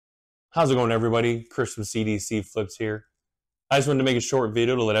How's it going, everybody? Chris from CDC Flips here. I just wanted to make a short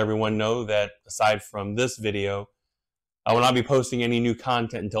video to let everyone know that aside from this video, I will not be posting any new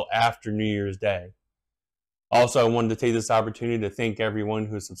content until after New Year's Day. Also, I wanted to take this opportunity to thank everyone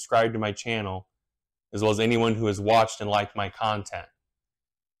who has subscribed to my channel, as well as anyone who has watched and liked my content.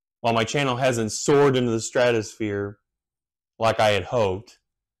 While my channel hasn't soared into the stratosphere like I had hoped,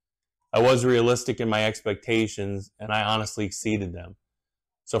 I was realistic in my expectations and I honestly exceeded them.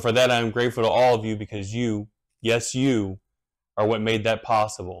 So for that, I'm grateful to all of you because you, yes you, are what made that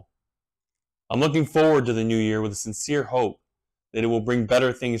possible. I'm looking forward to the new year with a sincere hope that it will bring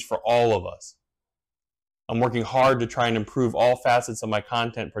better things for all of us. I'm working hard to try and improve all facets of my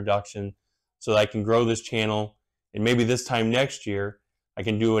content production so that I can grow this channel, and maybe this time next year, I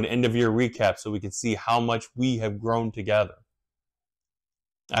can do an end-of-year recap so we can see how much we have grown together.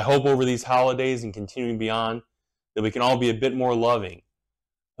 I hope over these holidays and continuing beyond that we can all be a bit more loving,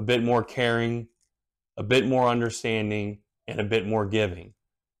 a bit more caring, a bit more understanding, and a bit more giving.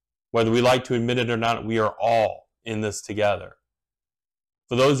 Whether we like to admit it or not, we are all in this together.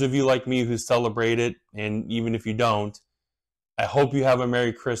 For those of you like me who celebrate it, and even if you don't, I hope you have a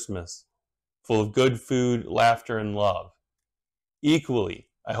Merry Christmas, full of good food, laughter, and love. Equally,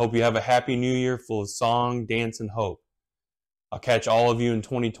 I hope you have a Happy New Year full of song, dance, and hope. I'll catch all of you in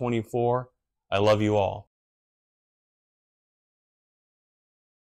 2024. I love you all.